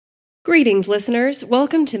Greetings, listeners.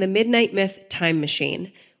 Welcome to the Midnight Myth Time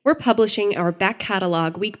Machine. We're publishing our back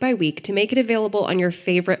catalog week by week to make it available on your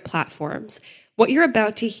favorite platforms. What you're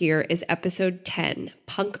about to hear is episode 10,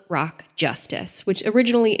 Punk Rock Justice, which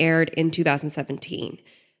originally aired in 2017.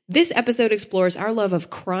 This episode explores our love of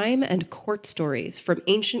crime and court stories from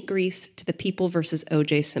ancient Greece to the People versus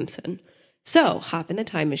O.J. Simpson. So hop in the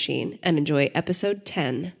time machine and enjoy episode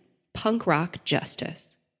 10, Punk Rock Justice.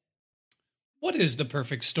 What is the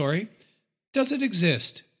perfect story? Does it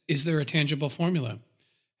exist? Is there a tangible formula?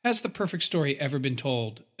 Has the perfect story ever been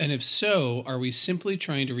told? And if so, are we simply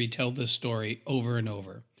trying to retell this story over and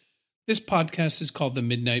over? This podcast is called The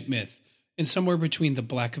Midnight Myth, and somewhere between the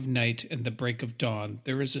black of night and the break of dawn,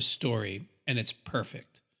 there is a story, and it's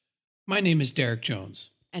perfect. My name is Derek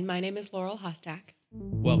Jones. And my name is Laurel Hostak.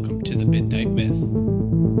 Welcome to The Midnight Myth.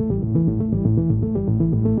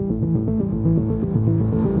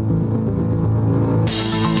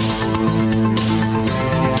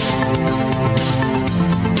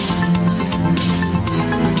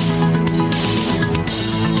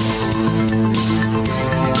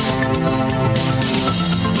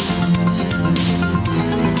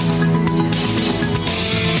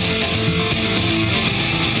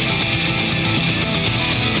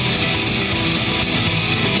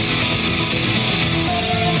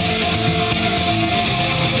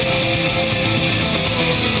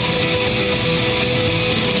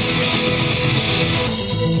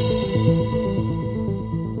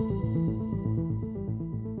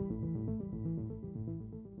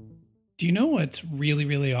 Do you know what's really,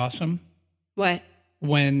 really awesome? What?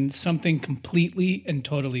 When something completely and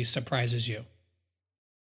totally surprises you.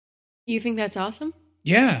 You think that's awesome?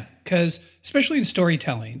 Yeah, because especially in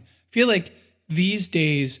storytelling, I feel like these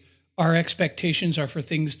days our expectations are for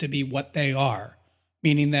things to be what they are,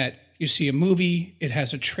 meaning that you see a movie, it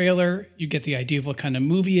has a trailer, you get the idea of what kind of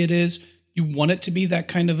movie it is, you want it to be that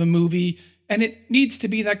kind of a movie, and it needs to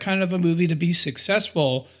be that kind of a movie to be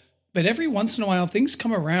successful. But every once in a while, things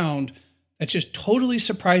come around that just totally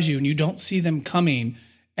surprise you and you don't see them coming.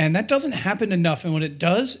 And that doesn't happen enough. And when it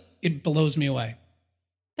does, it blows me away.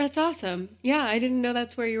 That's awesome. Yeah, I didn't know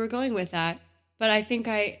that's where you were going with that. But I think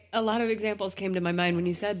a lot of examples came to my mind when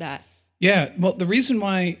you said that. Yeah. Well, the reason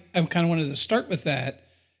why I kind of wanted to start with that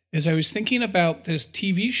is I was thinking about this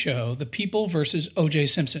TV show, The People versus O.J.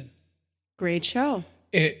 Simpson. Great show.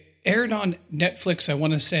 It aired on Netflix, I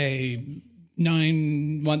want to say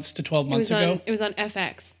 9 months to 12 months ago. It was on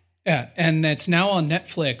FX. Yeah, and that's now on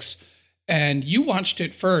Netflix, and you watched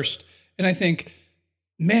it first, and I think,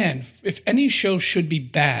 man, if any show should be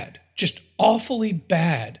bad, just awfully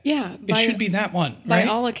bad, yeah, it should be that one, by right?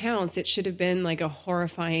 all accounts, it should have been like a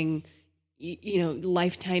horrifying,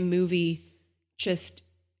 Lifetime movie, just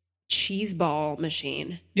cheeseball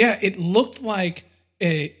machine. Yeah, it looked like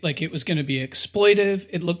it was going to be exploitive.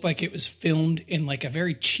 It looked like it was filmed in like a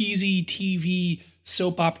very cheesy TV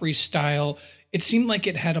soap opera style. It seemed like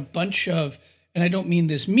it had a bunch of, and I don't mean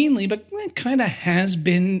this meanly, but it kind of has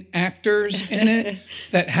been actors in it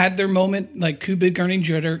that had their moment, like Cuba Gooding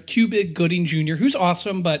Jr., who's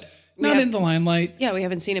awesome, but not in the limelight. Yeah, we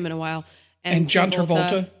haven't seen him in a while. And John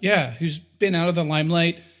Travolta, who's been out of the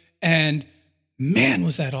limelight. And man,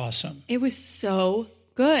 was that awesome. It was so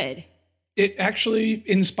good. It actually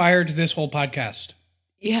inspired this whole podcast.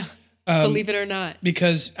 Yeah, believe it or not.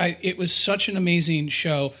 Because it was such an amazing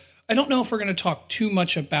show. I don't know if we're going to talk too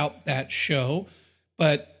much about that show,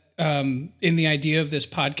 but in the idea of this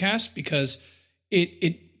podcast, because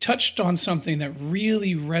it touched on something that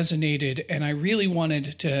really resonated, and I really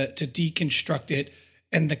wanted to deconstruct it.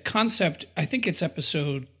 And the concept, I think it's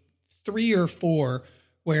episode 3 or 4,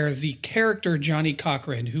 where the character Johnny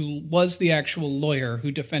Cochran, who was the actual lawyer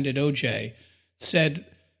who defended OJ, said,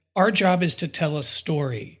 "Our job is to tell a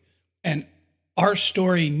story, and our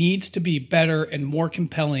story needs to be better and more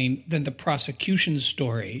compelling than the prosecution's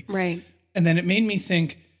story." Right. And then it made me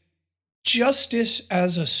think, justice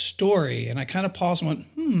as a story. And I kind of paused and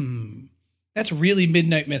went, that's really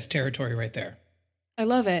Midnight Myth territory right there. I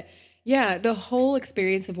love it. Yeah, the whole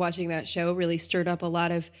experience of watching that show really stirred up a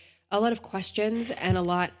lot of questions and a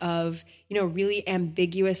lot of, really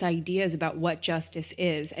ambiguous ideas about what justice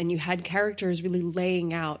is. And you had characters really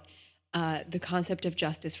laying out the concept of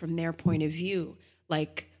justice from their point of view,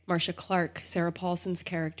 like Marcia Clark, Sarah Paulson's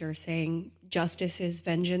character, saying justice is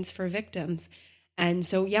vengeance for victims. And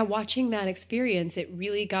so, watching that experience, it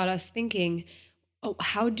really got us thinking,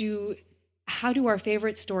 how do our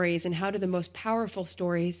favorite stories and how do the most powerful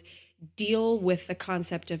stories deal with the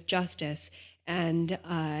concept of justice and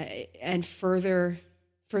further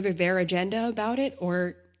their agenda about it,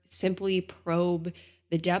 or simply probe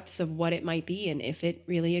the depths of what it might be and if it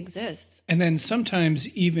really exists. And then sometimes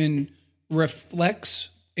even reflects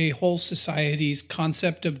a whole society's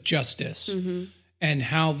concept of justice and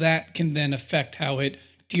how that can then affect how it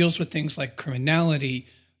deals with things like criminality.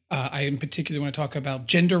 I in particular want to talk about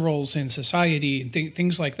gender roles in society and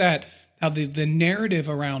things like that, how the narrative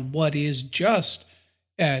around what is just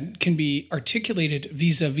can be articulated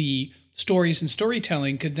vis-a-vis stories, and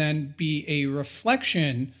storytelling could then be a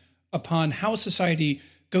reflection upon how society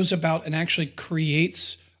goes about and actually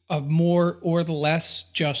creates a more or less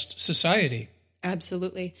just society.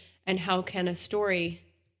 Absolutely. And how can a story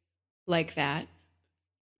like that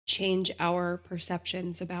change our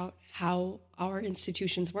perceptions about how our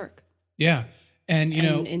institutions work? Yeah. And,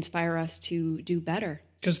 and inspire us to do better.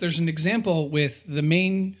 Because there's an example with the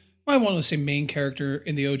main, well, I won't want to say main character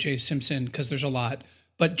in the O.J. Simpson, because there's a lot,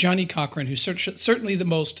 but Johnny Cochran, who's certainly the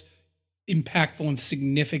most impactful and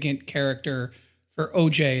significant character for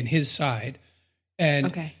O.J. and his side.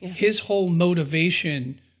 And his whole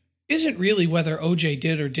motivation isn't really whether O.J.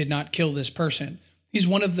 did or did not kill this person. He's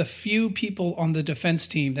one of the few people on the defense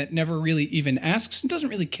team that never really even asks and doesn't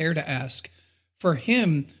really care to ask. For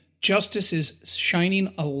him, justice is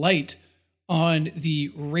shining a light on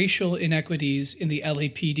the racial inequities in the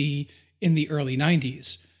LAPD in the early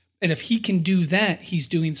 90s. And if he can do that, he's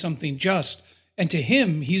doing something just. And to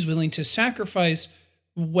him, he's willing to sacrifice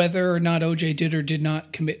whether or not OJ did or did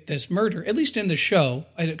not commit this murder, at least in the show,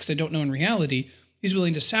 because I don't know in reality. He's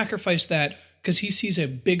willing to sacrifice that because he sees a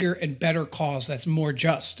bigger and better cause that's more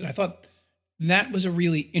just. And I thought that was a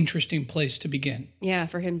really interesting place to begin. Yeah,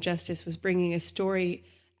 for him, justice was bringing a story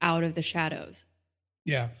out of the shadows.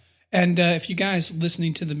 Yeah. And if you guys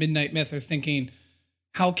listening to the Midnight Myth are thinking,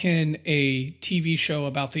 how can a TV show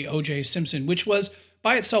about the O.J. Simpson, which was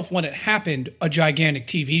by itself when it happened, a gigantic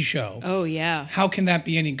TV show. Oh, yeah. How can that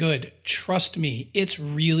be any good? Trust me, it's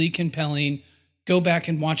really compelling. Go back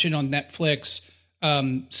and watch it on Netflix.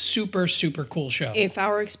 Super, super cool show. If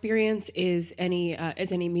our experience is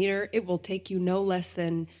any meter, it will take you no less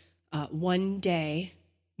than 1 day.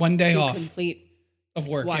 1 day to off complete of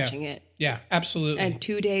work watching it. Yeah, absolutely. And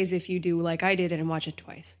 2 days if you do like I did and watch it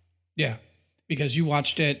twice. Yeah, because you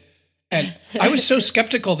watched it. And I was so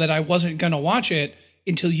skeptical that I wasn't going to watch it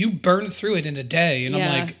until you burned through it in a day. And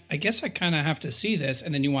I'm like, I guess I kind of have to see this.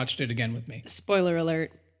 And then you watched it again with me. Spoiler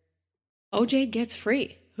alert. OJ gets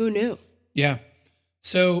free. Who knew? Yeah.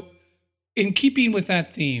 So in keeping with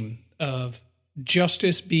that theme of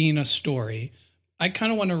justice being a story, I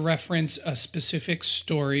kind of want to reference a specific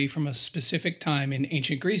story from a specific time in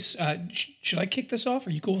ancient Greece. Should I kick this off?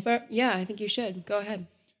 Are you cool with that? Yeah, I think you should. Go ahead.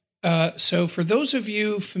 So for those of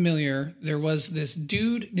you familiar, there was this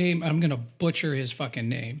dude named, I'm going to butcher his fucking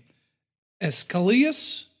name,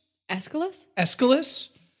 Aeschylus? Aeschylus?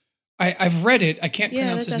 I've read it. I can't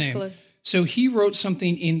pronounce his name. So he wrote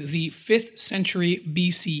something in the 5th century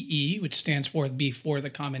BCE, which stands for before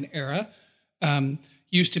the Common Era.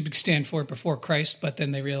 Used to stand for before Christ, but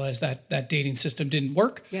then they realized that that dating system didn't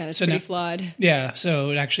work. Yeah, that's pretty flawed. Yeah,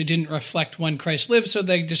 so it actually didn't reflect when Christ lived, so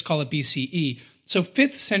they just call it BCE. So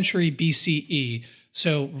 5th century BCE,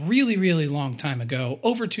 so really, really long time ago,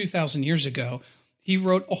 over 2,000 years ago, he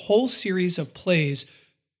wrote a whole series of plays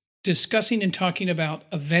discussing and talking about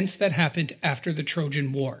events that happened after the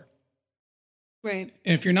Trojan War. Right.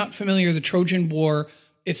 And if you're not familiar, the Trojan War,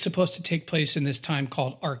 it's supposed to take place in this time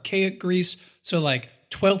called Archaic Greece. So like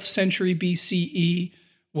 12th century BCE,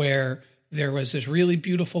 where there was this really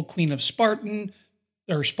beautiful queen of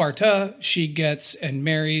Sparta. She gets and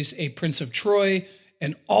marries a prince of Troy,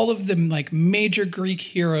 and all of them like major Greek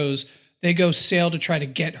heroes, they go sail to try to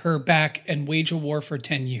get her back and wage a war for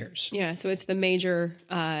 10 years. Yeah. So it's the major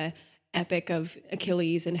epic of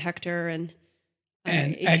Achilles and Hector and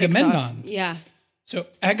Agamemnon. Yeah. So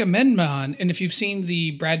Agamemnon, and if you've seen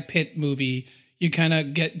the Brad Pitt movie, you kind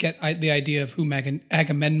of get the idea of who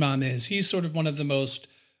Agamemnon is. He's sort of one of the most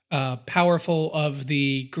powerful of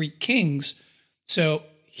the Greek kings. So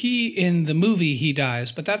in the movie, he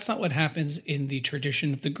dies, but that's not what happens in the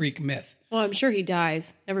tradition of the Greek myth. Well, I'm sure he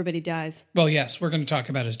dies. Everybody dies. Well, yes, we're going to talk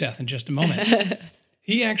about his death in just a moment.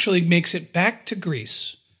 He actually makes it back to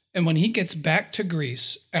Greece. And when he gets back to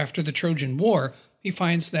Greece after the Trojan War, he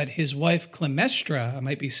finds that his wife Clemestra, I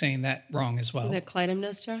might be saying that wrong as well. Isn't that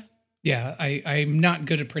Clytemnestra? Yeah, I'm not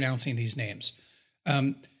good at pronouncing these names.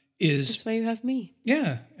 That's why you have me.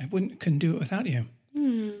 Yeah, I couldn't do it without you.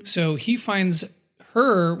 So he finds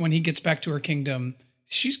her when he gets back to her kingdom.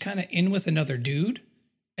 She's kind of in with another dude,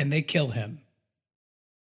 and they kill him.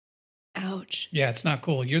 Ouch. Yeah, it's not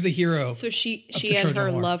cool. You're the hero. So she the and Trojan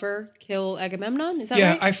her War. lover kill Agamemnon? Is that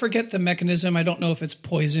Yeah, right? I forget the mechanism. I don't know if it's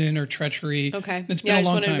poison or treachery. Okay. It's been I a just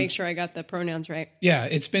long wanted time. to make sure I got the pronouns right. Yeah,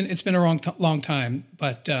 it's been a long time.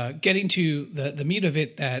 But getting to the meat of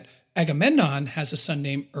it, that Agamemnon has a son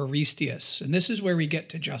named Aristeus, and this is where we get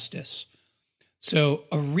to justice. So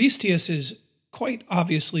Aristeus is quite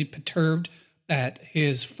obviously perturbed at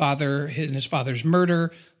his father's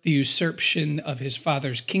murder, the usurpation of his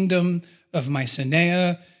father's kingdom of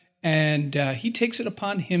Mycenae, and he takes it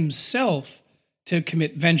upon himself to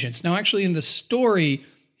commit vengeance. Now, actually, in the story,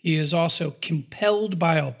 he is also compelled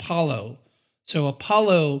by Apollo. So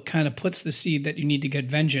Apollo kind of puts the seed that you need to get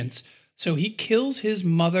vengeance. So he kills his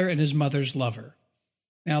mother and his mother's lover.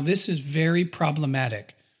 Now, this is very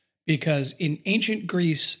problematic because in ancient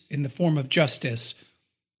Greece, in the form of justice,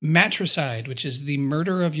 matricide, which is the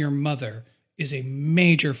murder of your mother, is a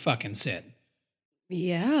major fucking sin.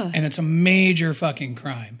 Yeah. And it's a major fucking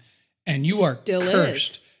crime. And you are Still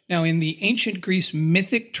cursed. is. Now, in the ancient Greece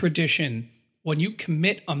mythic tradition, when you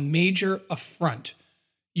commit a major affront,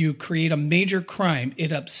 you create a major crime,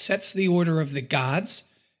 it upsets the order of the gods,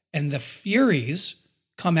 and the Furies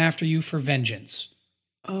come after you for vengeance.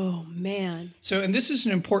 Oh, man. So, and this is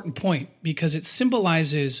an important point because it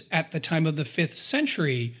symbolizes at the time of the 5th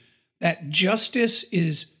century that justice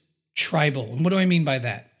is tribal. And what do I mean by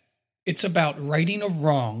that? It's about righting a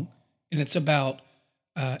wrong, and it's about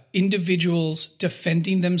individuals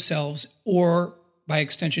defending themselves or, by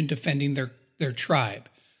extension, defending their tribe.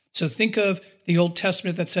 So think of the Old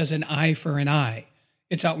Testament that says an eye for an eye.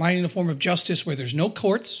 It's outlining a form of justice where there's no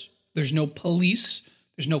courts, there's no police,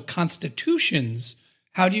 there's no constitutions.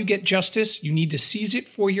 How do you get justice? You need to seize it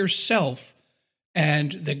for yourself,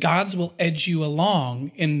 and the gods will edge you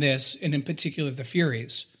along in this, and in particular the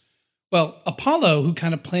Furies. Well, Apollo, who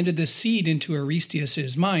kind of planted this seed into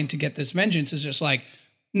Aristeus's mind to get this vengeance, is just like,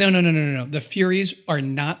 no. The Furies are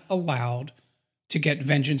not allowed to get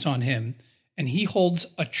vengeance on him, and he holds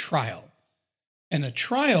a trial. And a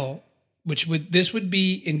trial, this would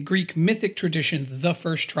be in Greek mythic tradition, the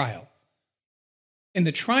first trial. In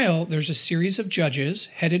the trial, there's a series of judges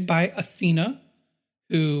headed by Athena,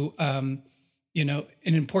 who, an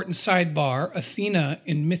important sidebar, Athena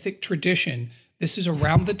in mythic tradition, this is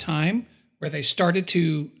around the time where they started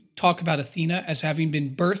to talk about Athena as having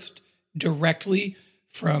been birthed directly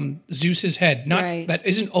from Zeus's head. That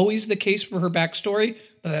isn't always the case for her backstory,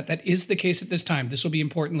 but that is the case at this time. This will be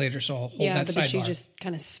important later, so I'll hold that sidebar. Yeah, but she just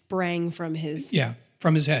kind of sprang from his... Yeah,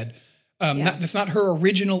 from his head. That's not her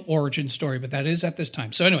original origin story, but that is at this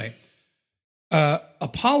time. So anyway,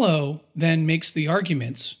 Apollo then makes the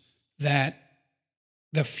arguments that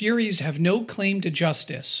the Furies have no claim to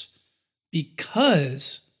justice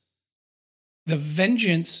because the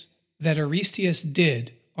vengeance that Aristeus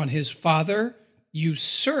did on his father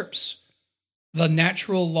usurps the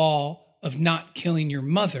natural law of not killing your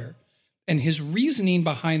mother. And his reasoning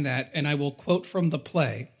behind that, and I will quote from the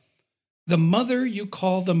play, "The mother you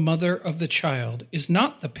call the mother of the child is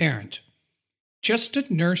not the parent, just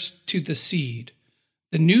a nurse to the seed,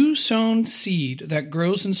 the new sown seed that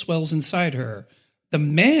grows and swells inside her. The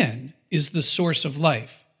man is the source of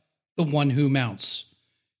life, the one who mounts.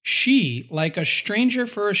 She, like a stranger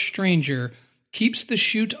for a stranger, keeps the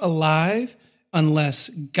shoot alive unless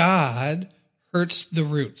God hurts the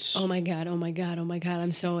roots." Oh my God.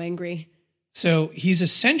 I'm so angry. So he's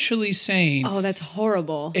essentially saying, oh, that's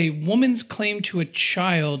horrible. A woman's claim to a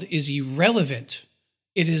child is irrelevant.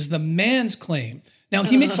 It is the man's claim. Now,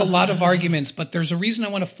 he makes a lot of arguments, but there's a reason I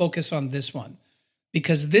want to focus on this one,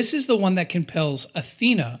 because this is the one that compels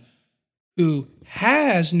Athena, who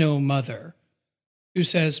has no mother, who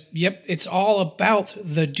says, yep, it's all about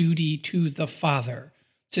the duty to the father.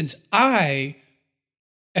 Since I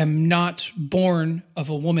am not born of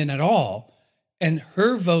a woman at all, and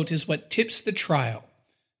her vote is what tips the trial.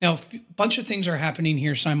 Now, a bunch of things are happening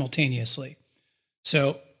here simultaneously.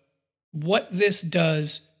 So what this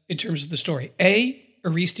does in terms of the story, A,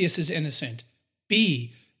 Aristeus is innocent.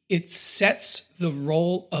 B, it sets the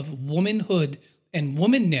role of womanhood and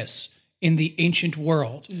womanness in the ancient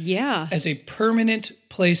world. Yeah. As a permanent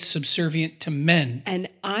place subservient to men. And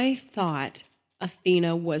I thought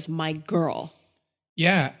Athena was my girl.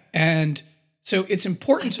 Yeah. And so it's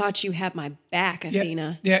important. I thought you had my back,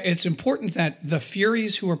 Athena. Yeah, it's important that the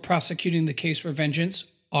Furies who are prosecuting the case for vengeance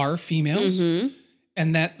are females,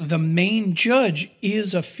 and that the main judge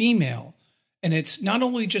is a female. And it's not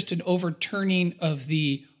only just an overturning of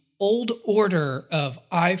the old order of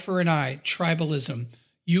eye for an eye, tribalism.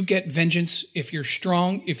 You get vengeance if you're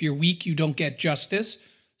strong. If you're weak, you don't get justice.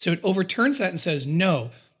 So it overturns that and says,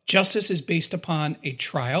 no, justice is based upon a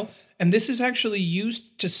trial. And this is actually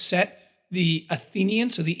used to set the Athenian,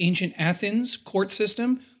 so the ancient Athens court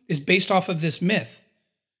system is based off of this myth.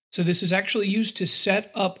 So this is actually used to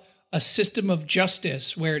set up a system of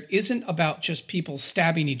justice where it isn't about just people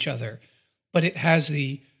stabbing each other, but it has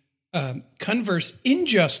the converse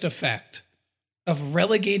unjust effect of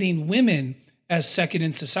relegating women as second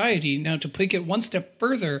in society. Now, to take it one step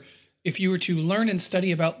further, if you were to learn and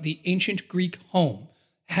study about the ancient Greek home,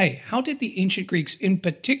 hey, how did the ancient Greeks, in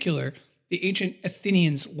particular, the ancient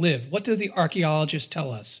Athenians, live? What do the archaeologists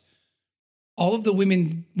tell us? All of the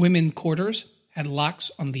women quarters had locks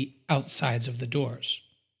on the outsides of the doors,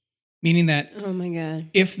 meaning that Oh my God.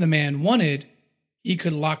 if the man wanted, he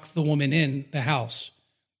could lock the woman in the house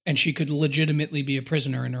and she could legitimately be a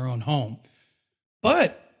prisoner in her own home.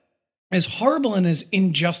 But as horrible and as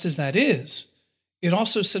unjust as that is, it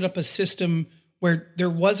also set up a system where there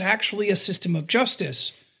was actually a system of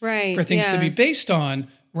justice Right. for things to yeah. be based on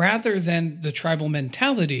rather than the tribal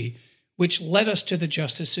mentality, which led us to the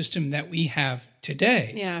justice system that we have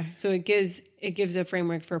today. Yeah. So it gives a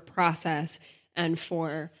framework for process and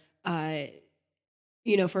for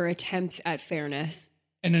for attempts at fairness.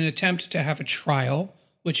 And an attempt to have a trial,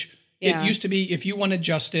 which Yeah. it used to be if you wanted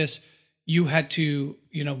justice, you had to,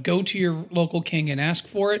 go to your local king and ask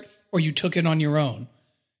for it, or you took it on your own.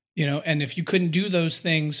 And if you couldn't do those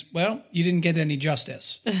things, well, you didn't get any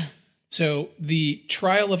justice. So the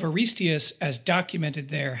trial of Aristeus, as documented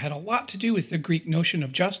there, had a lot to do with the Greek notion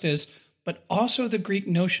of justice, but also the Greek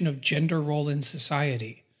notion of gender role in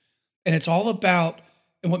society. And it's all about,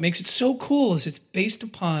 and what makes it so cool is it's based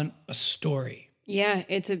upon a story. Yeah,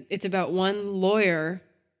 it's about one lawyer,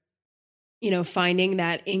 finding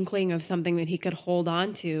that inkling of something that he could hold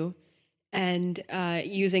on to, and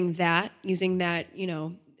using that,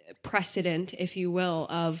 precedent, if you will,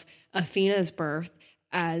 of Athena's birth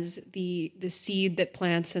as the seed that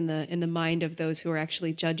plants in the mind of those who are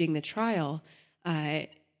actually judging the trial, and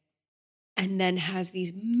then has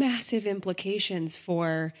these massive implications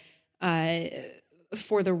for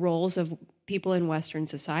the roles of people in Western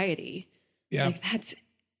society. Yeah. Like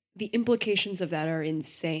the implications of that are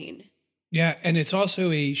insane. Yeah. And it's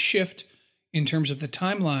also a shift in terms of the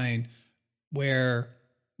timeline where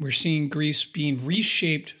we're seeing Greece being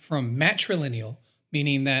reshaped from matrilineal,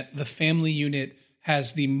 meaning that the family unit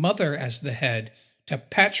has the mother as the head, to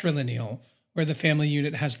patrilineal, where the family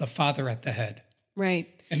unit has the father at the head. Right.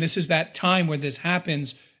 And this is that time where this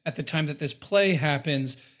happens, at the time that this play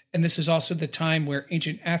happens. And this is also the time where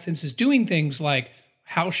ancient Athens is doing things like,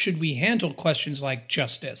 how should we handle questions like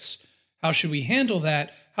justice? How should we handle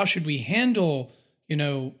that? How should we handle,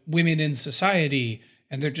 women in society?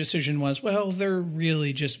 And their decision was, well, they're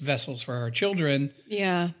really just vessels for our children.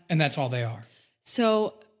 Yeah. And that's all they are.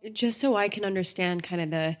 So just so I can understand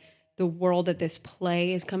kind of the world that this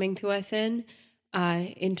play is coming to us in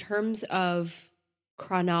terms of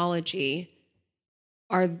chronology,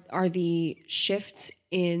 are the shifts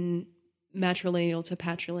in matrilineal to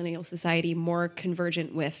patrilineal society more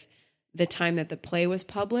convergent with the time that the play was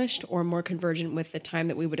published, or more convergent with the time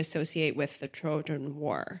that we would associate with the Trojan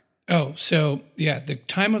War? Oh, so yeah, the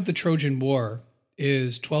time of the Trojan War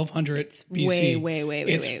is 1200 BC.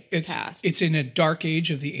 Way past. It's in a dark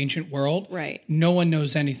age of the ancient world. Right. No one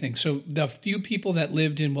knows anything. So the few people that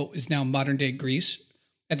lived in what is now modern day Greece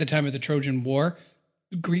at the time of the Trojan War,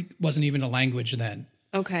 Greek wasn't even a language then.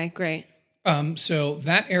 Okay, great. So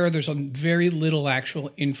that era, there's very little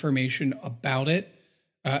actual information about it,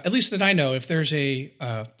 at least that I know. If there's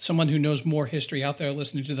someone who knows more history out there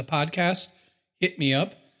listening to the podcast, hit me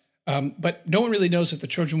up. But no one really knows if the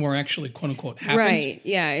Trojan War actually, quote unquote, happened. Right.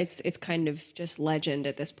 Yeah. It's kind of just legend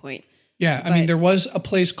at this point. Yeah. I mean, there was a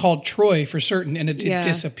place called Troy for certain, and it did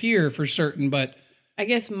disappear for certain. But I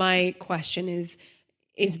guess my question is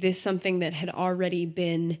this something that had already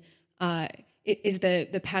been, is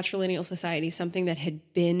the patrilineal society something that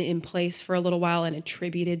had been in place for a little while and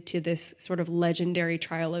attributed to this sort of legendary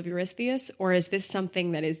trial of Eurystheus? Or is this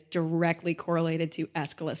something that is directly correlated to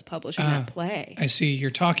Aeschylus publishing that play? I see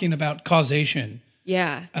you're talking about causation.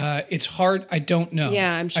 Yeah. It's hard. I don't know.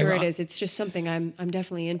 Yeah, I'm sure it is. It's just something I'm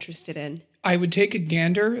definitely interested in. I would take a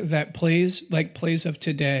gander that plays of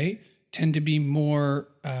today tend to be more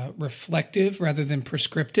reflective rather than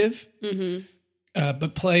prescriptive. Mm-hmm.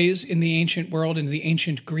 But plays in the ancient world, in the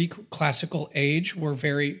ancient Greek classical age, were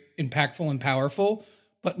very impactful and powerful.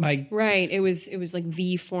 But right, it was like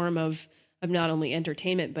the form of not only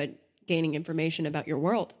entertainment but gaining information about your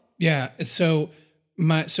world. Yeah, so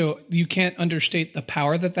you can't understate the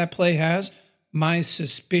power that play has. My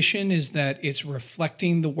suspicion is that it's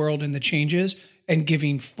reflecting the world and the changes and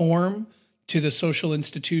giving form to the social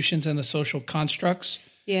institutions and the social constructs,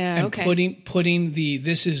 Yeah. and Okay. putting the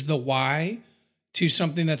this is the why to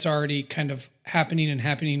something that's already kind of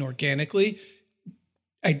happening organically.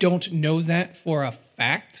 I don't know that for a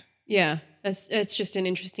fact. Yeah. That's just an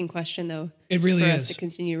interesting question, though, It really for us to is.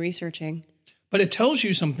 continue researching. But it tells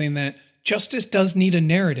you something, that justice does need a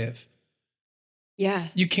narrative. Yeah.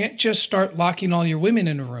 You can't just start locking all your women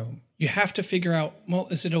in a room. You have to figure out, well,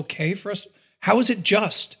 is it okay for us? How is it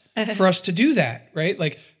just for us to do that, right?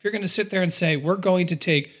 Like, if you're going to sit there and say, we're going to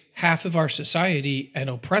take half of our society and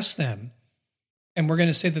oppress them, and we're going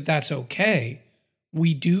to say that that's okay,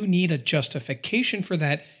 we do need a justification for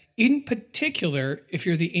that. In particular, if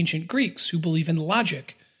you're the ancient Greeks who believe in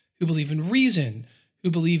logic, who believe in reason,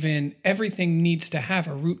 who believe in everything needs to have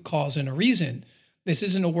a root cause and a reason. This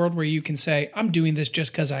isn't a world where you can say, I'm doing this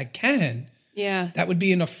just because I can. Yeah. That would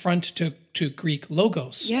be an affront to Greek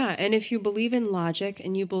logos. Yeah. And if you believe in logic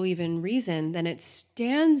and you believe in reason, then it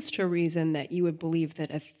stands to reason that you would believe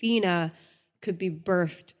that Athena could be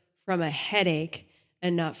birthed from a headache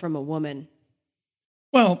and not from a woman.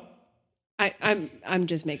 Well, I'm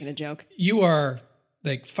just making a joke. you are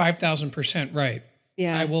like 5,000% right.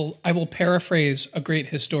 Yeah. I will paraphrase a great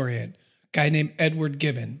historian, a guy named Edward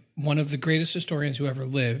Gibbon, one of the greatest historians who ever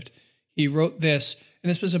lived. He wrote this, and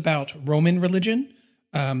this was about Roman religion,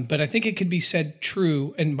 but I think it could be said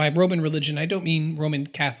true. And by Roman religion, I don't mean Roman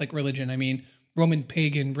Catholic religion. I mean Roman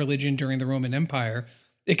pagan religion during the Roman Empire.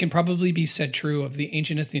 It can probably be said true of the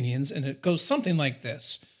ancient Athenians, and it goes something like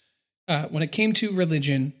this. When it came to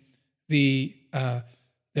religion, the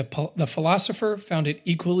philosopher found it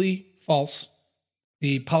equally false.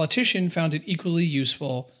 The politician found it equally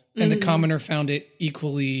useful, and the commoner found it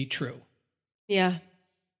equally true. Yeah.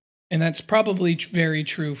 And that's probably very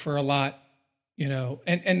true for a lot, you know.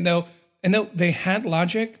 And though they had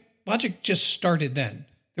logic just started then.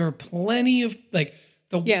 There were plenty of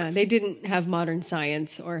Yeah. They didn't have modern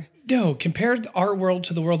science or. no, compared our world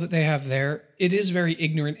to the world that they have there, it is very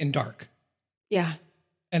ignorant and dark. Yeah.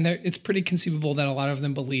 And it's pretty conceivable that a lot of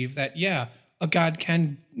them believe that, yeah, a god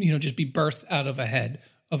can, you know, just be birthed out of a head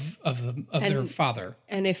of their father.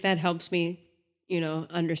 And if that helps me, you know,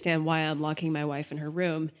 understand why I'm locking my wife in her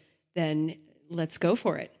room, then let's go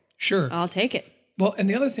for it. Sure. I'll take it. Well, and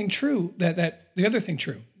the other thing true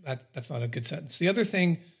that's not a good sentence. The other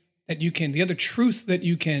truth that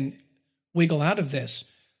you can wiggle out of this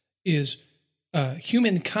is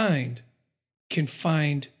humankind can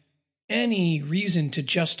find any reason to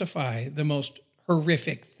justify the most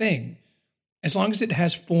horrific thing, as long as it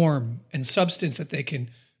has form and substance that they can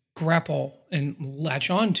grapple and latch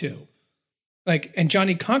onto. And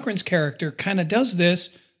Johnny Cochran's character kind of does this.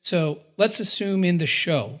 So let's assume in the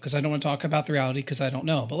show, because I don't want to talk about the reality because I don't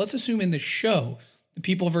know, but let's assume in the show, The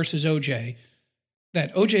People versus OJ,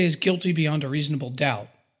 that OJ is guilty beyond a reasonable doubt.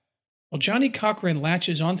 Well, Johnny Cochran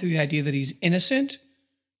latches onto the idea that he's innocent,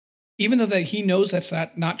 even though that he knows that's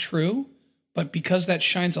not true, but because that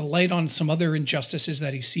shines a light on some other injustices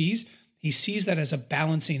that he sees that as a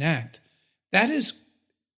balancing act.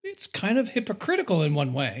 It's kind of hypocritical in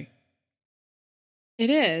one way. It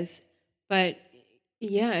is, but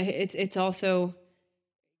yeah, it's also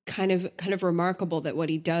kind of remarkable that what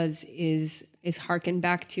he does is harken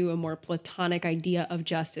back to a more Platonic idea of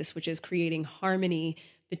justice, which is creating harmony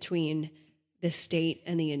between the state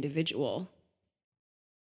and the individual.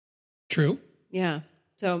 True. Yeah.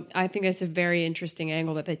 So I think that's a very interesting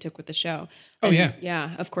angle that they took with the show. Oh, yeah.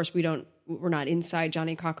 Yeah. Of course, we're not inside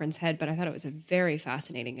Johnny Cochran's head, but I thought it was a very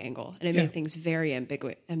fascinating angle, and it made things very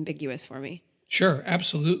ambiguous for me. Sure,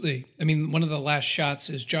 absolutely. I mean, one of the last shots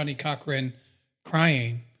is Johnny Cochran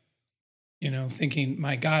crying, you know, thinking,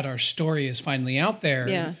 my God, our story is finally out there.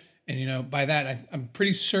 Yeah. And you know, by that, I'm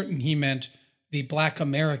pretty certain he meant the Black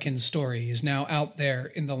American story is now out there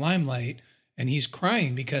in the limelight, and he's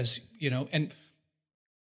crying because, you know, and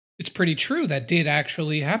it's pretty true. That did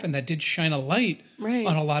actually happen. That did shine a light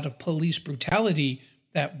on a lot of police brutality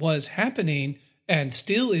that was happening and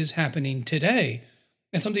still is happening today.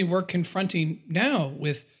 And something we're confronting now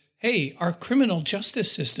with, hey, our criminal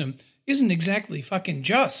justice system isn't exactly fucking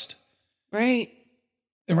just. Right.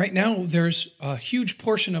 And right now, there's a huge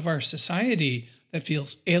portion of our society that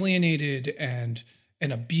feels alienated and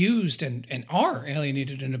abused and are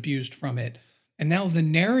alienated and abused from it. And now the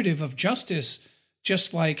narrative of justice,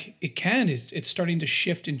 just like it's starting to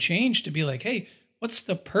shift and change to be like, hey, what's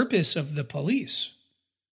the purpose of the police?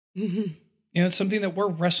 Mm-hmm. You know, it's something that we're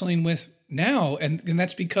wrestling with now. And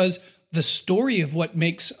that's because the story of what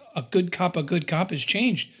makes a good cop has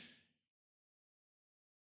changed.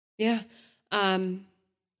 Yeah.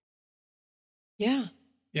 Yeah.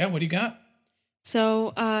 Yeah. What do you got?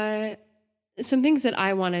 So some things that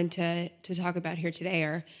I wanted to talk about here today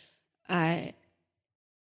are,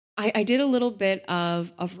 I did a little bit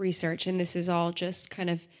of research, and this is all just kind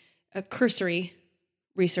of a cursory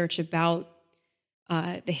research about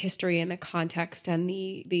the history and the context and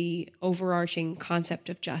the overarching concept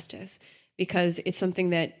of justice, because it's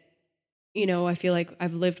something that, you know, I feel like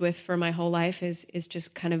I've lived with for my whole life is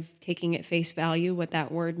just kind of taking at face value what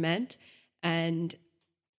that word meant, and,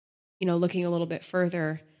 you know, looking a little bit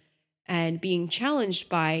further and being challenged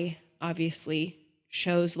by, obviously,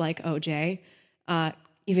 shows like OJ,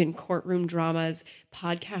 even courtroom dramas,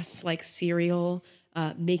 podcasts like Serial,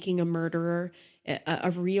 Making a Murderer,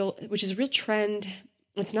 which is a real trend.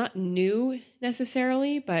 It's not new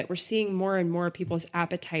necessarily, but we're seeing more and more people's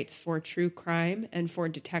appetites for true crime and for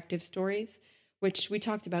detective stories, which we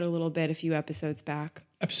talked about a little bit a few episodes back.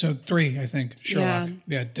 Episode 3, I think, Sherlock.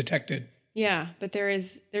 Yeah, Detected. Yeah, but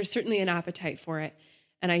there's certainly an appetite for it,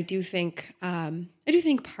 and I do think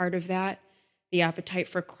part of that, the appetite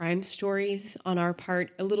for crime stories on our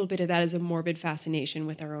part, a little bit of that is a morbid fascination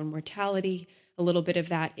with our own mortality. A little bit of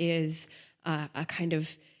that is a kind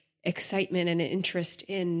of excitement and an interest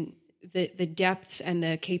in the depths and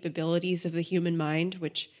the capabilities of the human mind,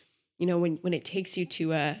 which, you know, when it takes you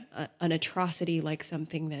to an atrocity like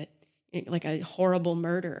something that, like a horrible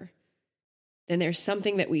murder, then there's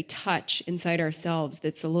something that we touch inside ourselves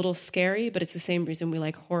that's a little scary, but it's the same reason we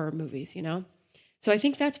like horror movies, you know? So I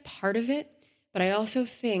think that's part of it. But I also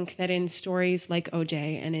think that in stories like OJ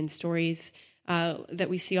and in stories that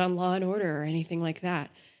we see on Law and Order or anything like that,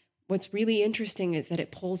 what's really interesting is that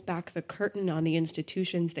it pulls back the curtain on the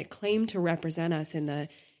institutions that claim to represent us in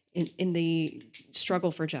the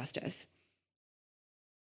struggle for justice.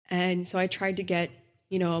 And so I tried to get,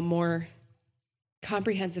 you know, a more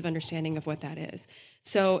comprehensive understanding of what that is.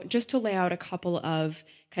 So just to lay out a couple of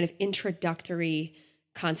kind of introductory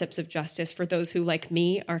concepts of justice for those who, like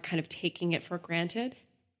me, are kind of taking it for granted.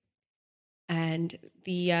 And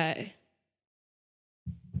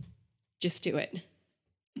just do it.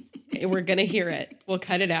 We're going to hear it. We'll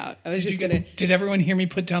cut it out. Did everyone hear me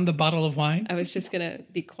put down the bottle of wine? I was just going to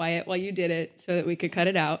be quiet while you did it so that we could cut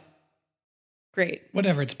it out. Great.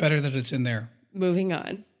 Whatever. It's better that it's in there. Moving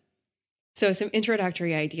on. So some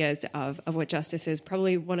introductory ideas of what justice is.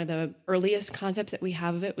 Probably one of the earliest concepts that we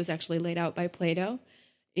have of it was actually laid out by Plato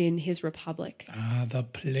in his Republic. The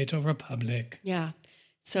Plato Republic. Yeah.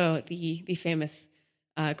 So the famous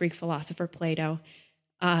Greek philosopher Plato,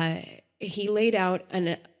 he laid out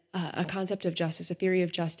a concept of justice, a theory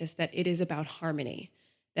of justice, that it is about harmony,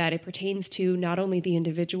 that it pertains to not only the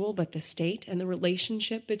individual, but the state and the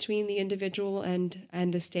relationship between the individual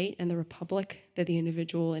and the state and the republic that the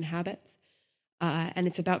individual inhabits. And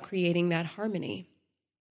it's about creating that harmony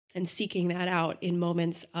and seeking that out in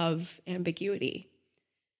moments of ambiguity.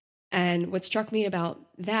 And what struck me about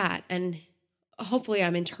that, and hopefully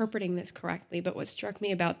I'm interpreting this correctly, but what struck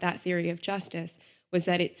me about that theory of justice was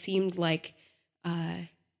that it seemed like a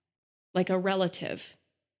relative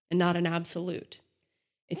and not an absolute.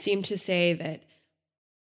 It seemed to say that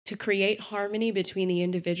to create harmony between the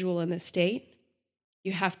individual and the state,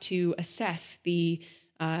 you have to assess the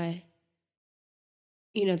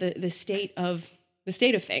state of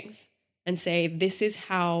things and say, this is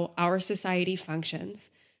how our society functions.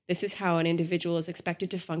 This is how an individual is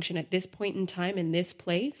expected to function at this point in time in this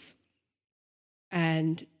place.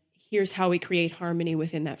 And here's how we create harmony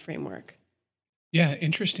within that framework. Yeah,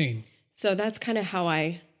 interesting. So that's kind of how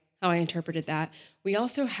I interpreted that. We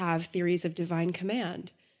also have theories of divine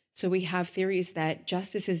command. So we have theories that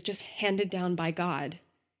justice is just handed down by God,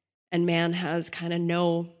 and man has kind of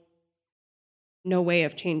no way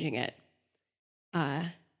of changing it.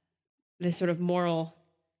 The sort of moral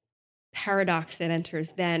paradox that enters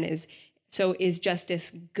then is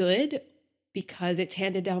justice good because it's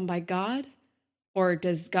handed down by God, or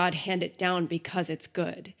does God hand it down because it's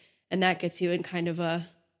good? And that gets you in kind of a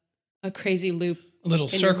crazy loop. A little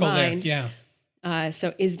circle there, yeah.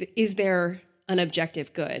 So is there an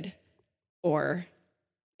objective good, or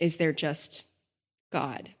is there just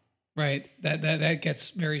God? Right. That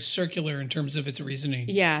gets very circular in terms of its reasoning.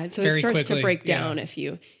 Yeah. So it starts to break down if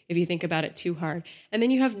you think about it too hard. And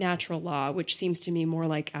then you have natural law, which seems to me more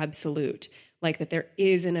like absolute, like that there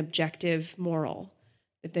is an objective moral,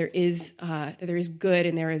 that there is good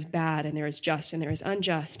and there is bad and there is just and there is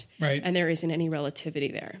unjust, right? And there isn't any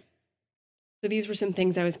relativity there. So these were some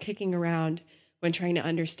things I was kicking around when trying to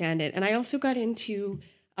understand it. And I also got into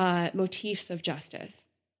motifs of justice.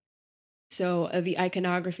 So the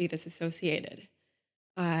iconography that's associated.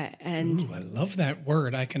 Ooh, I love that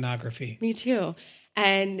word, iconography. Me too.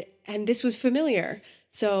 And this was familiar.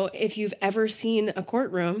 So if you've ever seen a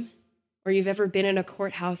courtroom, or you've ever been in a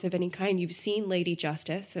courthouse of any kind, you've seen Lady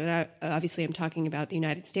Justice. And obviously, I'm talking about the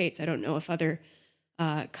United States. I don't know if other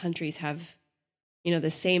countries have,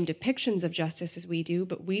 the same depictions of justice as we do,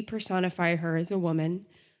 but we personify her as a woman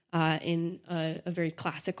in a very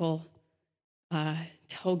classical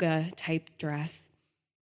toga type dress.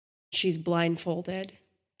 She's blindfolded,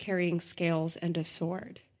 carrying scales and a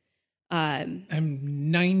sword. I'm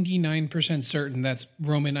 99% certain that's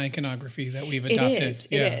Roman iconography that we've adopted.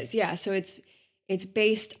 It is. Yeah. So it's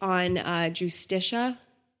based on Justitia,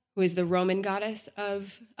 who is the Roman goddess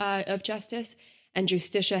of justice, and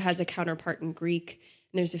Justitia has a counterpart in Greek.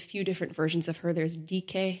 And there's a few different versions of her. There's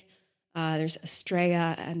Dike, there's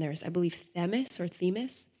Astrea, and there's, I believe,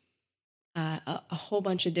 Themis. A whole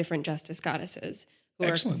bunch of different justice goddesses.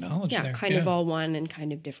 Excellent knowledge there. Kind of all one and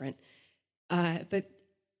kind of different. But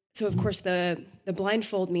so, of course, the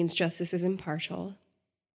blindfold means justice is impartial.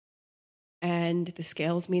 And the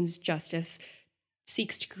scales means justice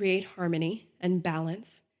seeks to create harmony and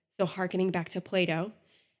balance. So hearkening back to Plato.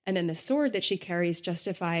 And then the sword that she carries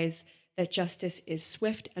justifies that justice is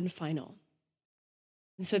swift and final.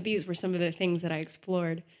 And so these were some of the things that I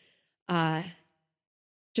explored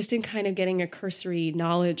just in kind of getting a cursory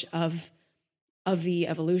knowledge of the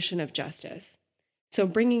evolution of justice. So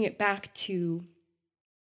bringing it back to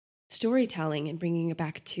storytelling and bringing it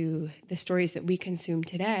back to the stories that we consume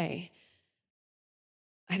today,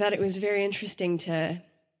 I thought it was very interesting to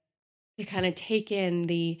kind of take in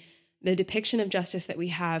the depiction of justice that we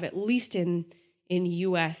have, at least in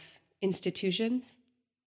U.S. institutions,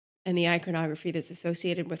 and the iconography that's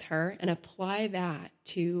associated with her, and apply that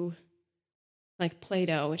to like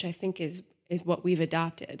Plato, which I think is what we've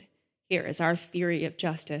adopted here as our theory of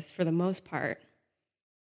justice for the most part.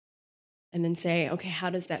 And then say, okay, how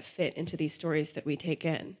does that fit into these stories that we take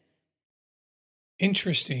in?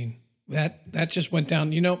 Interesting. That just went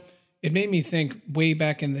down. It made me think way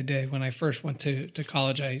back in the day when I first went to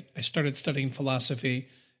college, I started studying philosophy,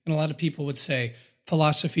 and a lot of people would say,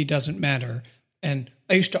 philosophy doesn't matter. And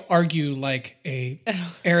I used to argue like a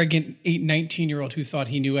arrogant 19-year-old who thought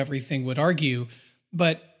he knew everything would argue.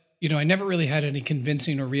 But, I never really had any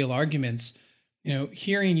convincing or real arguments.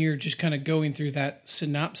 Hearing you're just kind of going through that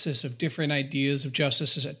synopsis of different ideas of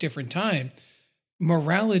justice at different time,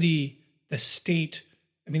 morality, the state,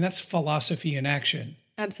 that's philosophy in action.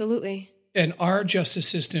 Absolutely. And our justice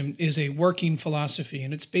system is a working philosophy,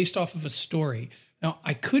 and it's based off of a story. Now,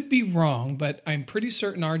 I could be wrong, but I'm pretty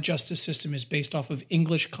certain our justice system is based off of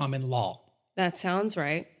English common law. That sounds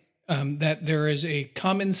right. That there is a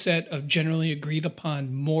common set of generally agreed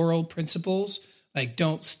upon moral principles, like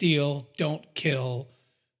don't steal, don't kill,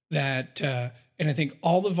 and I think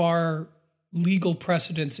all of our legal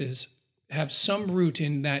precedences have some root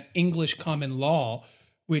in that English common law,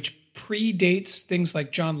 which predates things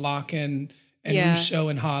like John Locke and Rousseau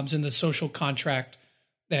and Hobbes and the social contract.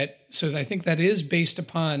 So I think that is based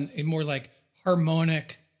upon a more like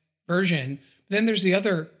harmonic version. Then there's the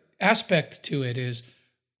other aspect to it is,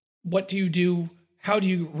 what do you do? How do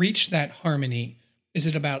you reach that harmony? Is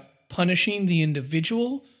it about punishing the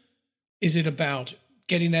individual? Is it about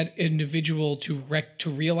getting that individual to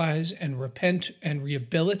realize and repent and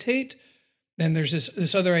rehabilitate? Then there's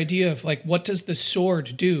this other idea of like, what does the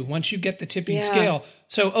sword do once you get the tipping scale?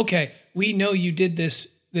 So, okay, we know you did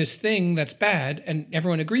this thing that's bad, and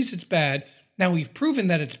everyone agrees it's bad. Now we've proven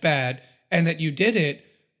that it's bad and that you did it.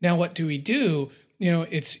 Now what do we do?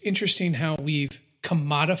 It's interesting how we've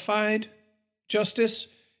commodified justice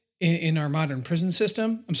in our modern prison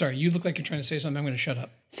system. I'm sorry, you look like you're trying to say something. I'm going to shut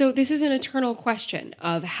up. So this is an eternal question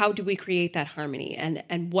of how do we create that harmony,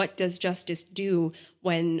 and what does justice do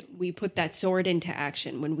when we put that sword into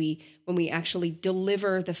action, when we actually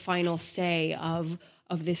deliver the final say of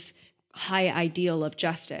this high ideal of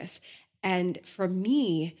justice. And for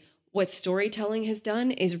me, what storytelling has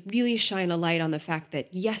done is really shine a light on the fact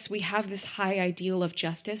that, yes, we have this high ideal of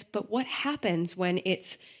justice, but what happens when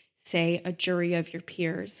it's, say, a jury of your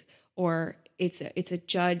peers, or it's a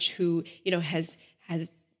judge who, has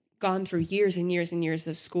gone through years and years and years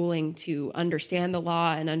of schooling to understand the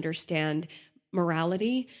law and understand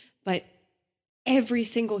morality, but every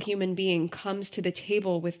single human being comes to the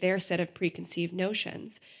table with their set of preconceived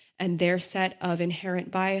notions and their set of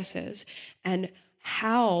inherent biases. And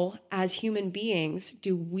how, as human beings,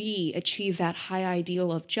 do we achieve that high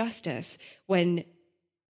ideal of justice when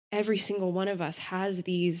every single one of us has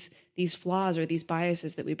these flaws or these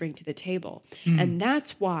biases that we bring to the table? And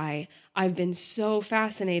that's why I've been so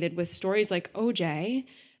fascinated with stories like OJ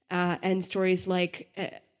and stories like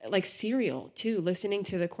Serial too, listening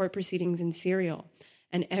to the court proceedings in Serial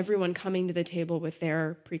and everyone coming to the table with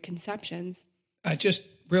their preconceptions. I just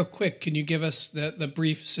real quick, can you give us the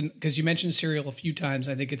brief, because you mentioned Serial a few times.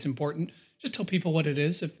 I think it's important. Just tell people what it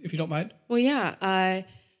is, if you don't mind. Well, yeah.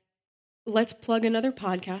 Let's plug another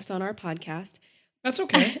podcast on our podcast. That's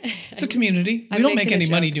okay. It's a community. We don't make any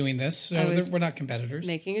money doing this, so we're not competitors.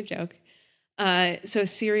 Making a joke. So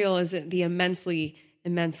Serial is the immensely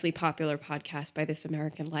popular podcast by This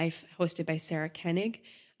American Life, hosted by Sarah Koenig.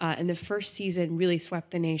 And the first season really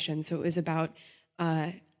swept the nation. So it was about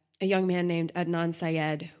a young man named Adnan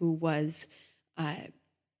Syed who was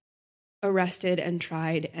arrested and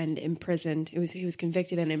tried and imprisoned. He was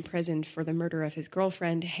convicted and imprisoned for the murder of his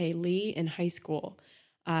girlfriend, Hae Lee, in high school.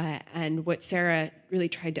 And what Sarah really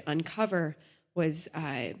tried to uncover was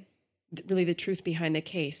really the truth behind the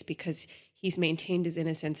case, because he's maintained his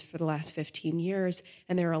innocence for the last 15 years,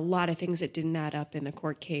 and there are a lot of things that didn't add up in the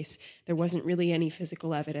court case. There wasn't really any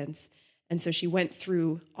physical evidence. And so she went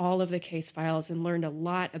through all of the case files and learned a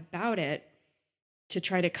lot about it to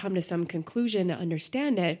try to come to some conclusion to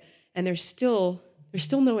understand it. And there's still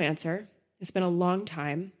no answer. It's been a long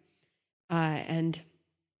time. And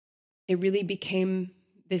it really became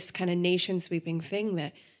this kind of nation-sweeping thing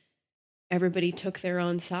that everybody took their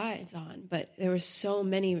own sides on. But there were so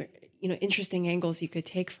many, interesting angles you could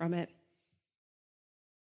take from it.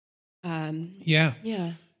 Yeah.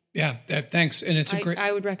 Thanks. And it's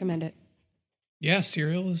I would recommend it. Yeah,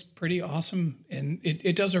 Serial is pretty awesome, and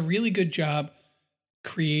it does a really good job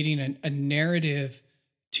creating a narrative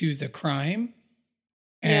to the crime,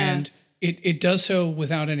 and it does so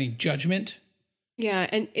without any judgment. Yeah,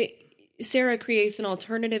 and Sarah creates an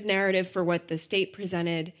alternative narrative for what the state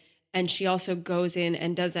presented. And she also goes in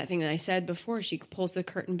and does that thing that I said before. She pulls the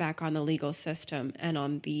curtain back on the legal system and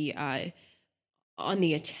on the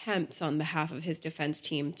attempts on behalf of his defense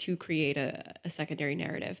team to create a secondary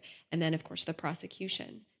narrative. And then, of course, the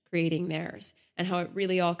prosecution creating theirs, and how it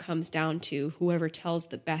really all comes down to whoever tells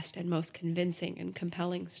the best and most convincing and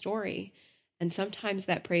compelling story. And sometimes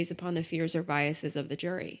that preys upon the fears or biases of the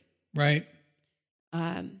jury. Right.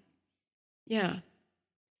 Yeah.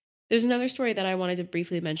 There's another story that I wanted to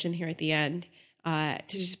briefly mention here at the end to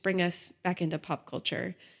just bring us back into pop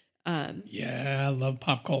culture. I love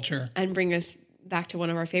pop culture. And bring us back to one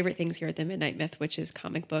of our favorite things here at the Midnight Myth, which is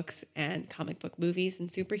comic books and comic book movies and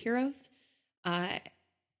superheroes.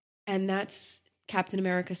 And that's Captain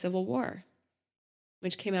America Civil War,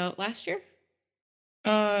 which came out last year?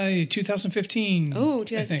 2015. Oh,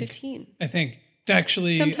 2015. I think.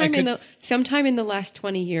 Actually, sometime in the last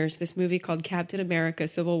 20 years, this movie called Captain America: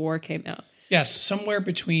 Civil War came out. Yes, somewhere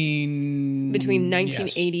between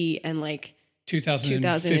 1980 and like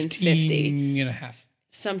 2050 and a half.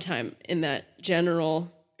 Sometime in that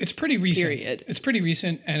general. It's pretty recent. Period. It's pretty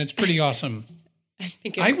recent, and it's pretty awesome.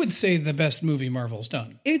 I would say the best movie Marvel's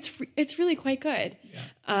done. It's really quite good.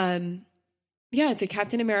 Yeah. It's a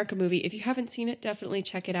Captain America movie. If you haven't seen it, definitely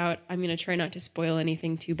check it out. I'm going to try not to spoil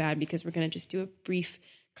anything too bad because we're going to just do a brief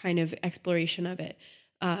kind of exploration of it.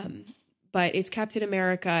 But it's Captain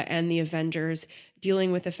America and the Avengers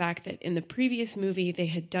dealing with the fact that in the previous movie, they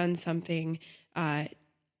had done something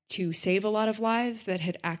to save a lot of lives that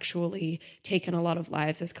had actually taken a lot of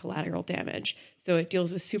lives as collateral damage. So it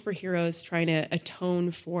deals with superheroes trying to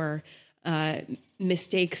atone for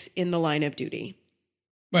mistakes in the line of duty.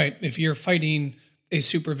 Right. If you're fighting a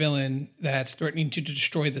supervillain that's threatening to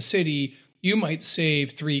destroy the city, you might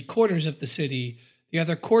save 3/4 of the city. The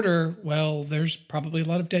other quarter, well, there's probably a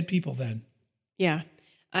lot of dead people then. Yeah.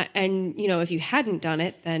 And, if you hadn't done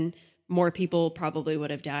it, then more people probably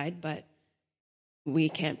would have died, but we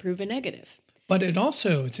can't prove a negative. But it's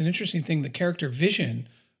an interesting thing. The character Vision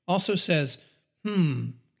also says,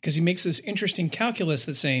 because he makes this interesting calculus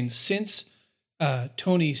that's saying since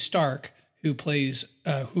Tony Stark, who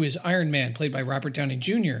is Iron Man, played by Robert Downey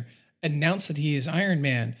Jr., announced that he is Iron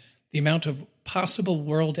Man, the amount of possible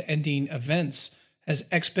world-ending events has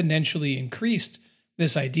exponentially increased.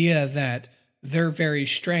 This idea that their very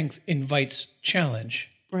strength invites challenge.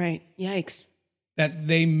 Right. Yikes. That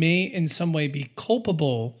they may in some way be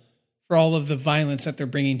culpable for all of the violence that they're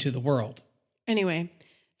bringing to the world. Anyway,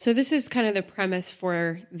 so this is kind of the premise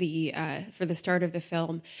for the start of the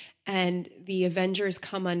film, and the Avengers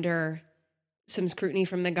come under some scrutiny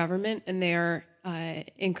from the government, and they are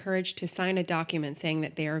encouraged to sign a document saying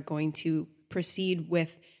that they are going to proceed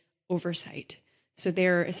with oversight. So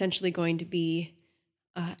they're essentially going to be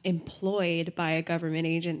employed by a government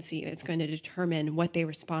agency that's going to determine what they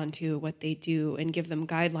respond to, what they do, and give them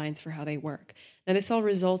guidelines for how they work. Now, this all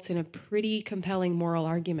results in a pretty compelling moral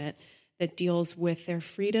argument that deals with their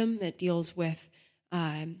freedom, that deals with,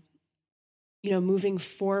 moving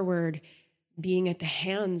forward, being at the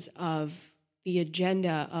hands of the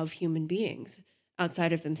agenda of human beings.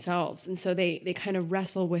 outside of themselves. And so they kind of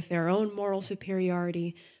wrestle with their own moral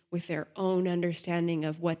superiority, with their own understanding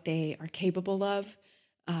of what they are capable of.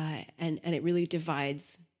 And it really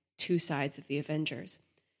divides two sides of the Avengers.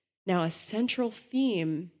 Now, a central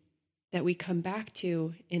theme that we come back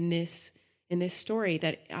to in this story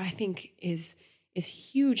that I think is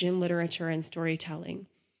huge in literature and storytelling,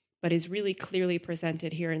 but is really clearly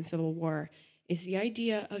presented here in Civil War, is the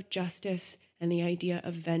idea of justice and the idea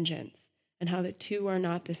of vengeance, and how the two are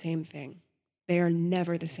not the same thing. They are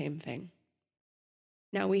never the same thing.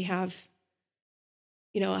 Now we have,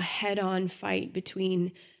 a head-on fight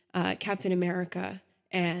between Captain America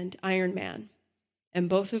and Iron Man, and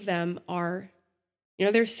both of them are,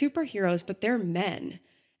 they're superheroes, but they're men,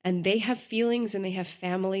 and they have feelings and they have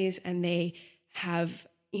families and they have,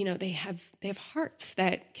 they have hearts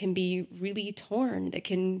that can be really torn, that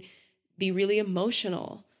can be really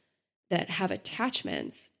emotional, that have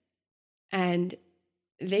attachments. And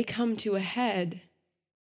they come to a head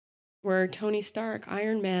where Tony Stark,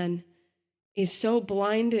 Iron Man, is so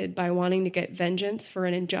blinded by wanting to get vengeance for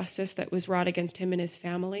an injustice that was wrought against him and his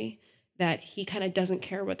family that he kind of doesn't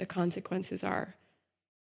care what the consequences are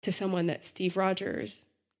to someone that Steve Rogers,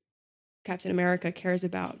 Captain America, cares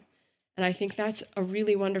about. And I think that's a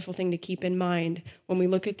really wonderful thing to keep in mind when we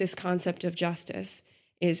look at this concept of justice,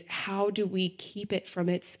 is how do we keep it from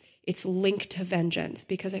its link to vengeance?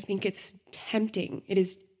 Because I think it's tempting. It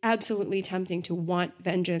is absolutely tempting to want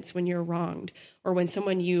vengeance when you're wronged, or when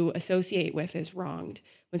someone you associate with is wronged,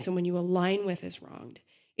 when someone you align with is wronged.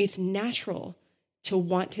 It's natural to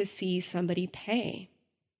want to see somebody pay.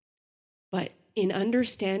 But in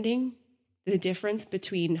understanding the difference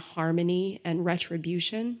between harmony and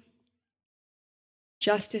retribution,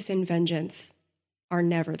 justice and vengeance are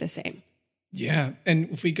never the same. Yeah. And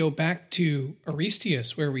if we go back to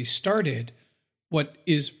Aristeus, where we started, what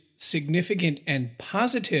is significant and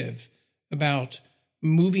positive about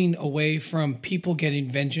moving away from people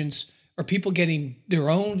getting vengeance or people getting their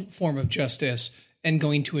own form of justice and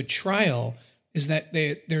going to a trial is that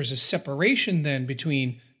there's a separation then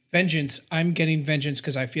between vengeance, I'm getting vengeance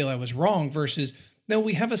because I feel I was wrong, versus, no,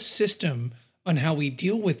 we have a system on how we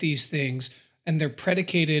deal with these things, and they're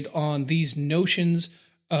predicated on these notions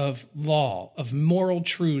of law, of moral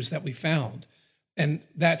truths that we found. And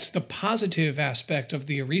that's the positive aspect of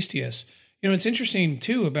the Aristeus. It's interesting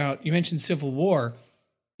too about, you mentioned Civil War.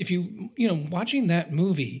 If watching that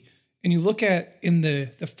movie and you look at in the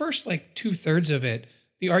first like 2/3 of it,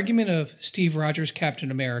 the argument of Steve Rogers,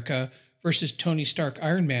 Captain America versus Tony Stark,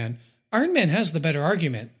 Iron Man has the better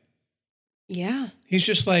argument. Yeah. He's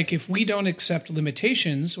just like, if we don't accept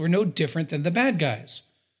limitations, we're no different than the bad guys.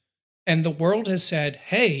 And the world has said,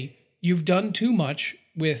 hey, you've done too much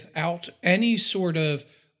without any sort of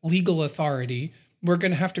legal authority. We're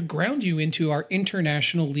going to have to ground you into our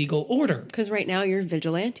international legal order. Because right now you're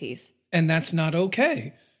vigilantes. And that's not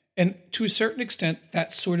okay. And to a certain extent,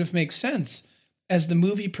 that sort of makes sense. As the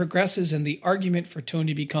movie progresses and the argument for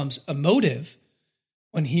Tony becomes emotive,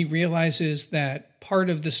 when he realizes that part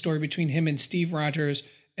of the story between him and Steve Rogers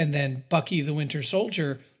and then Bucky the Winter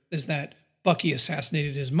Soldier is that Bucky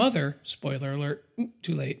assassinated his mother. Spoiler alert,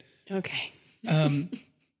 too late. Okay.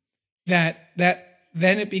 That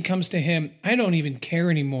then it becomes to him, I don't even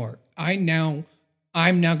care anymore. I'm now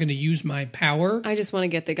going to use my power. I just want to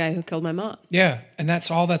get the guy who killed my mom. Yeah, and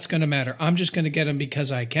that's all that's going to matter. I'm just going to get him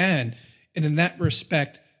because I can. And in that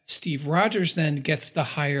respect, Steve Rogers then gets the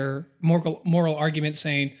higher moral argument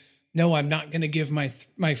saying, no, I'm not going to give my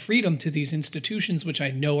freedom to these institutions, which I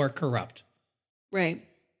know are corrupt. Right.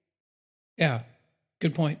 Yeah.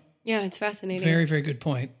 Good point. Yeah, it's fascinating. Very, very good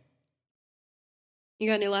point. You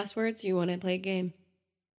got any last words? Or you want to play a game?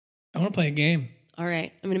 I want to play a game. All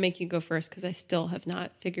right. I'm going to make you go first because I still have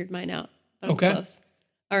not figured mine out. But I'm okay. Close.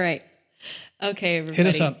 All right. Okay, everybody. Hit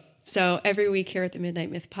us up. So every week here at the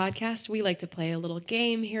Midnight Myth podcast, we like to play a little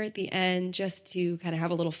game here at the end just to kind of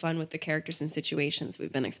have a little fun with the characters and situations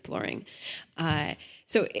we've been exploring.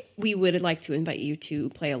 So we would like to invite you to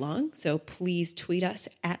play along. So please tweet us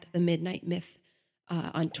at the Midnight Myth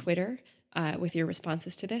on Twitter with your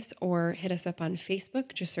responses to this, or hit us up on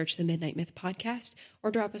Facebook. Just search the Midnight Myth podcast,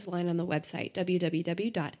 or drop us a line on the website,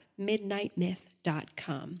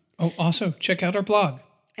 www.midnightmyth.com. Oh, also check out our blog.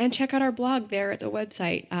 And check out our blog there at the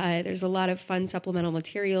website. There's a lot of fun supplemental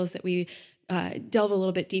materials that we delve a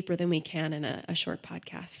little bit deeper than we can in a short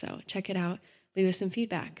podcast. So check it out. Leave us some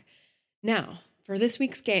feedback. Now, for this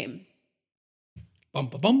week's game,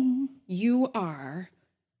 you are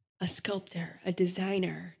a sculptor, a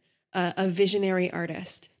designer, a visionary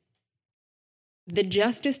artist. The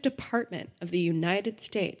Justice Department of the United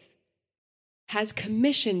States has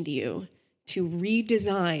commissioned you to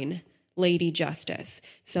redesign Lady Justice.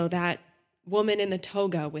 So that woman in the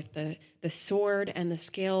toga with the sword and the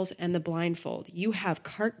scales and the blindfold, you have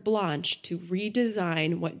carte blanche to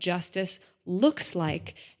redesign what justice looks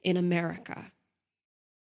like in America.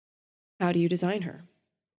 How do you design her?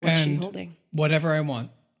 What's she holding? Whatever I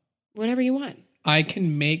want. Whatever you want. I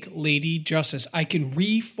can make Lady Justice. I can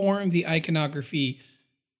reform the iconography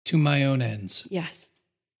to my own ends. Yes.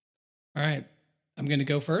 All right. I'm going to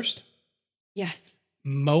go first. Yes.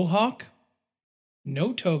 Mohawk,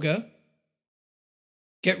 no toga.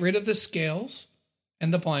 Get rid of the scales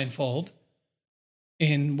and the blindfold.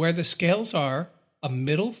 And where the scales are, a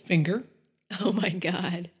middle finger. Oh my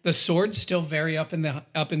God. The sword's still very up in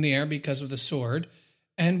the air because of the sword.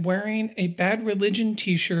 And wearing a Bad Religion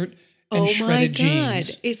t-shirt and shredded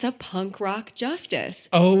jeans. It's a punk rock Justice.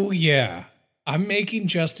 Oh yeah. I'm making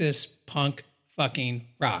Justice punk fucking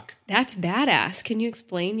rock. That's badass. Can you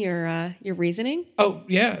explain your reasoning? Oh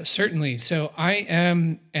yeah, certainly. So I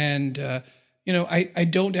am, and I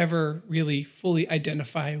don't ever really fully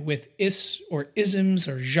identify with or isms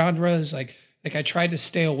or genres. Like I try to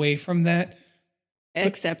stay away from that.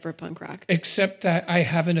 Except for punk rock. Except that I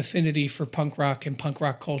have an affinity for punk rock and punk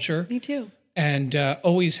rock culture. Me too. And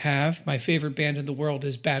always have. My favorite band in the world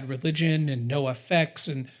is Bad Religion and NoFX,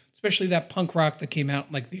 and especially that punk rock that came out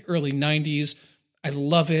in like the early 90s. I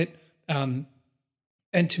love it. And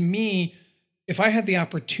to me, if I had the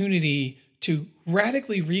opportunity to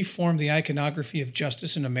radically reform the iconography of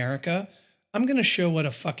justice in America, I'm going to show what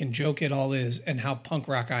a fucking joke it all is and how punk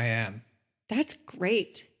rock I am. That's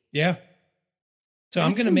great. Yeah. So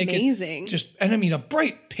I'm going to make it a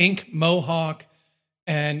bright pink mohawk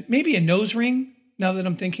and maybe a nose ring now that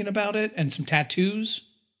I'm thinking about it, and some tattoos.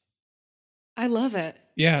 I love it.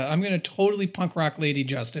 Yeah, I'm going to totally punk rock Lady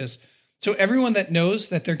Justice. So everyone that knows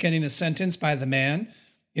that they're getting a sentence by the man,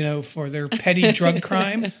 for their petty drug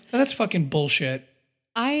crime, that's fucking bullshit.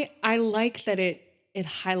 I like that it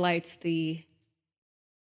highlights the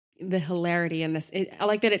hilarity in this. I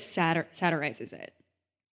like that it satirizes it.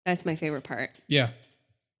 That's my favorite part. Yeah.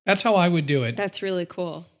 That's how I would do it. That's really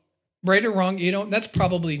cool. Right or wrong, that's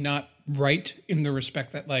probably not right in the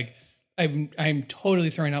respect that like I'm totally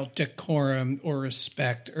throwing out decorum or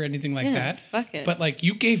respect or anything like that. Fuck it. But like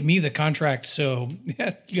you gave me the contract, so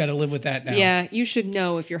yeah, you got to live with that now. Yeah, you should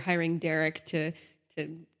know if you're hiring Derek to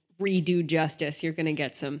redo Justice, you're going to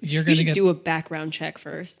get some. You should do a background check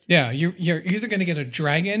first. Yeah, you're either going to get a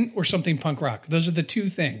dragon or something punk rock. Those are the two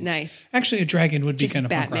things. Nice. Actually, a dragon would be kind of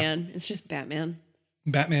Batman. punk rock. It's just Batman.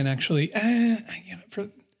 Batman, actually.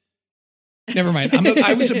 Never mind.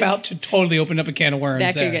 I was about to totally open up a can of worms.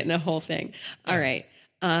 That could get in a whole thing. All right.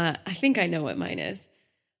 I think I know what mine is.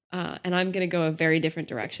 And I'm going to go a very different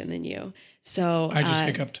direction than you. So I just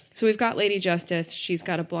hiccuped. So we've got Lady Justice. She's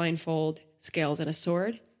got a blindfold, scales, and a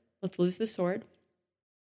sword. Let's lose the sword.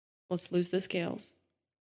 Let's lose the scales.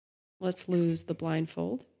 Let's lose the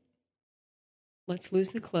blindfold. Let's lose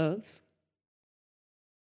the clothes.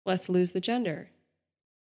 Let's lose the gender.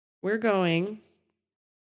 We're going,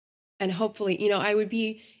 and hopefully, I would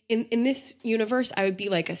be, in this universe, I would be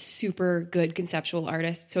like a super good conceptual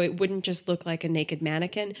artist. So it wouldn't just look like a naked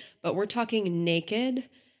mannequin, but we're talking naked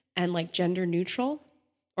and like gender neutral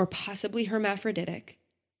or possibly hermaphroditic.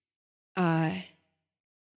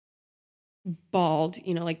 Bald,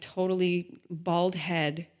 like totally bald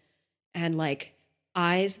head and like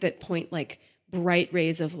eyes that point like bright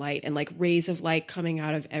rays of light and like rays of light coming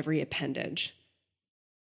out of every appendage.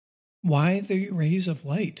 Why the rays of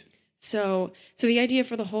light? So the idea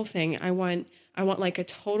for the whole thing, I want like a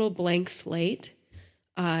total blank slate.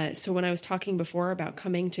 So when I was talking before about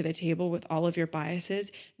coming to the table with all of your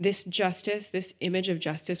biases, this image of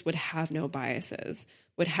justice would have no biases,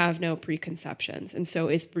 would have no preconceptions, and so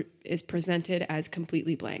is presented as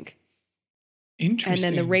completely blank. Interesting.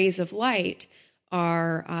 And then the rays of light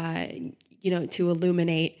are, to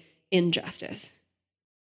illuminate injustice.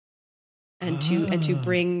 And to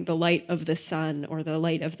bring the light of the sun or the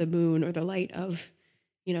light of the moon or the light of,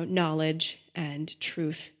 knowledge and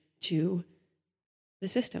truth to the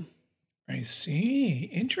system. I see.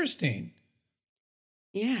 Interesting.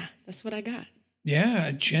 Yeah, that's what I got.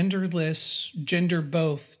 Yeah, genderless,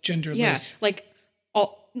 genderless. Yeah,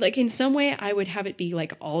 like in some way I would have it be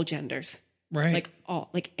like all genders. Right.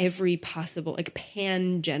 Like every possible, like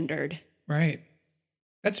pan-gendered. Right.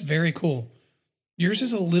 That's very cool. Yours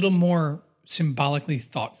is a little more symbolically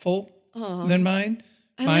thoughtful than mine.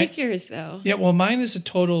 I like yours though. Yeah, well, mine is a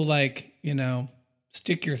total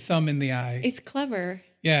stick your thumb in the eye. It's clever.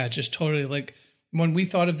 Yeah, just totally when we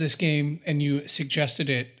thought of this game and you suggested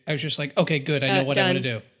it, I was just like, okay, good. I know what I'm going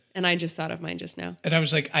to do. And I just thought of mine just now. And I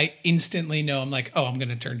was like, I instantly know. I'm like, oh, I'm going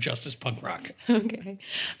to turn Justice punk rock. Okay.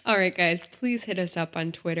 All right, guys, please hit us up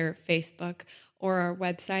on Twitter, Facebook, or our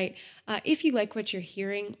website. If you like what you're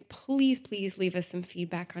hearing, please leave us some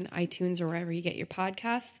feedback on iTunes or wherever you get your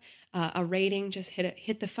podcasts. A rating, just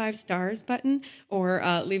hit the 5 stars button, or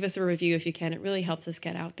leave us a review if you can. It really helps us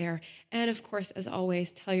get out there. And of course, as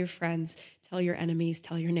always, tell your friends, tell your enemies,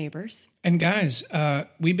 tell your neighbors. And guys,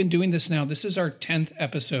 we've been doing this now. This is our 10th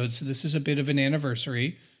episode, so this is a bit of an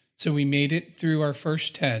anniversary. So we made it through our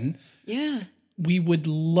first 10. Yeah. We would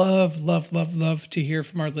love to hear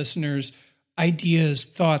from our listeners, ideas,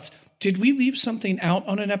 thoughts. Did we leave something out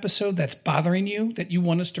on an episode that's bothering you that you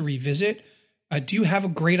want us to revisit? Do you have a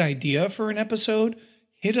great idea for an episode?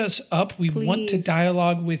 Hit us up. We want to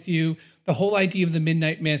dialogue with you. The whole idea of the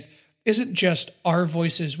Midnight Myth isn't just our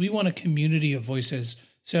voices. We want a community of voices.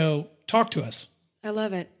 So talk to us. I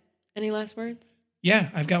love it. Any last words? Yeah,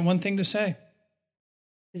 I've got one thing to say.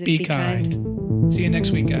 Is it be kind. See you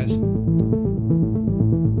next week, guys.